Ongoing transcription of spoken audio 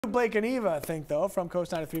Blake and Eva, I think, though, from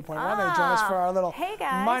Coast 93.1. They join us for our little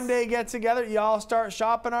Monday get-together. Y'all start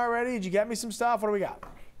shopping already? Did you get me some stuff? What do we got?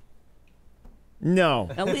 No.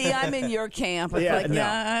 Lee, I'm in your camp. It's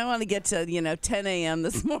I want to get to, 10 a.m.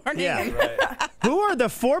 this morning. Yeah. Right. Who are the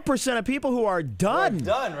 4% of people who are done? We're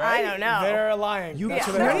done, right? I don't know. They're lying.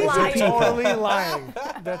 They're lying. Totally lying.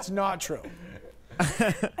 That's not true.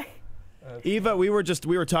 Eva, we were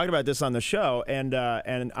talking about this on the show, and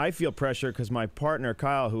I feel pressure because my partner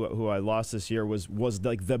Kyle, who I lost this year, was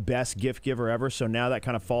like the best gift giver ever. So now that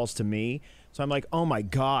kind of falls to me. So I'm like, oh my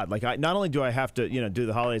God! Like, not only do I have to do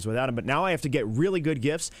the holidays without him, but now I have to get really good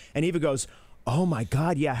gifts. And Eva goes, oh my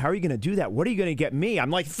God, yeah, how are you going to do that? What are you going to get me?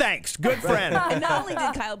 I'm like, thanks, good friend. And not only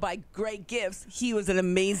did Kyle buy great gifts, he was an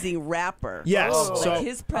amazing rapper. Yes. So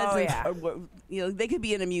his presents, they could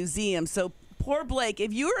be in a museum. So poor Blake,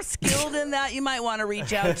 if you are skilled in that, you might want to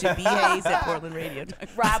reach out to B. Hayes at Portland Radio.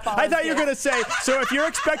 Rap on. I thought you were going to say, so if you're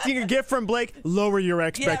expecting a gift from Blake, lower your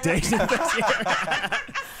expectations.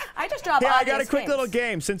 I just dropped I got a quick little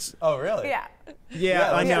game since. Oh, really? Yeah.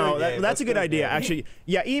 Yeah, I know. That's a good idea, actually.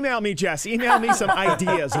 Yeah, email me, Jess. Email me some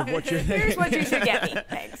ideas of what you're thinking. Here's what you should get me.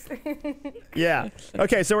 Thanks. Yeah.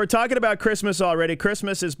 Okay, so we're talking about Christmas already.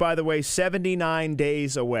 Christmas is, by the way, 79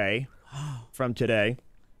 days away from today.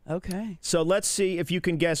 Okay. So let's see if you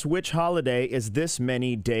can guess which holiday is this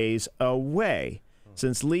many days away.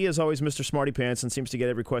 Since Lee is always Mr. Smarty Pants and seems to get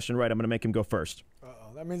every question right, I'm going to make him go first.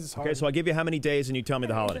 Uh-oh, that means it's hard. Okay, so I'll give you how many days and you tell me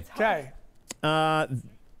the holiday. Okay.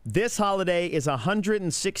 This holiday is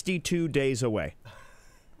 162 days away.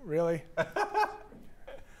 Really?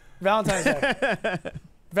 Valentine's Day.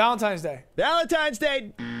 Valentine's Day. Valentine's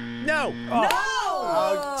Day. No.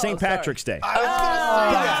 No. St. Patrick's Day.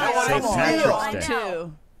 I was going to say that. St. Patrick's Day.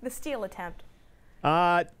 Too. The steal attempt.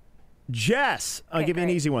 Jess, I'll give you an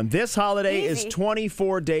great. easy one. This holiday is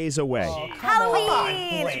 24 days away. Oh,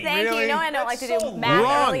 Halloween. Thank you. No, I don't like to do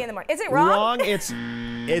math early in the morning. Is it wrong? Wrong.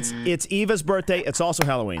 It's Eva's birthday. It's also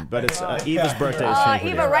Halloween, but it's Eva's birthday. Is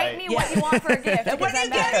Eva, write me what you want for a gift. What are you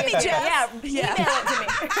getting me, Jess? Email it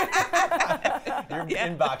to me. Your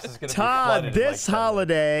inbox is going to be Todd, flooded. this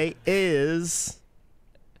holiday is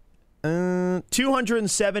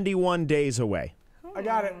 271 days away. I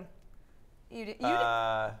got it. You did.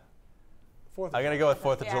 I'm going to go with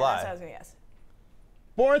 4th of July. That's what I was going to guess.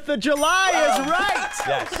 4th of July is right.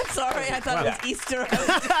 Yes. Sorry, I thought it was Easter.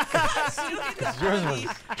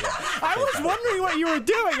 I was wondering what you were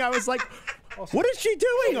doing. I was like, what is she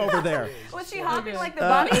doing over there? Was she hopping like the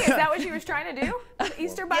bunny? Is that what she was trying to do? The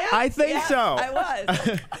Easter bunny? I think so. I was.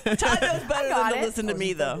 Todd knows better than to listen to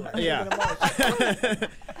me, though. Yeah.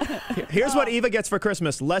 Here's what Eva gets for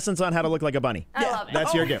Christmas. Lessons on how to look like a bunny. I love it.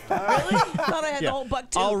 That's your gift. Really? I thought I had the whole buck,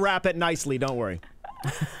 too. I'll wrap it nicely. Don't worry.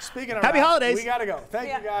 Speaking of Happy holidays. we got to go.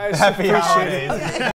 Thank you, guys. Happy Appreciate holidays. it.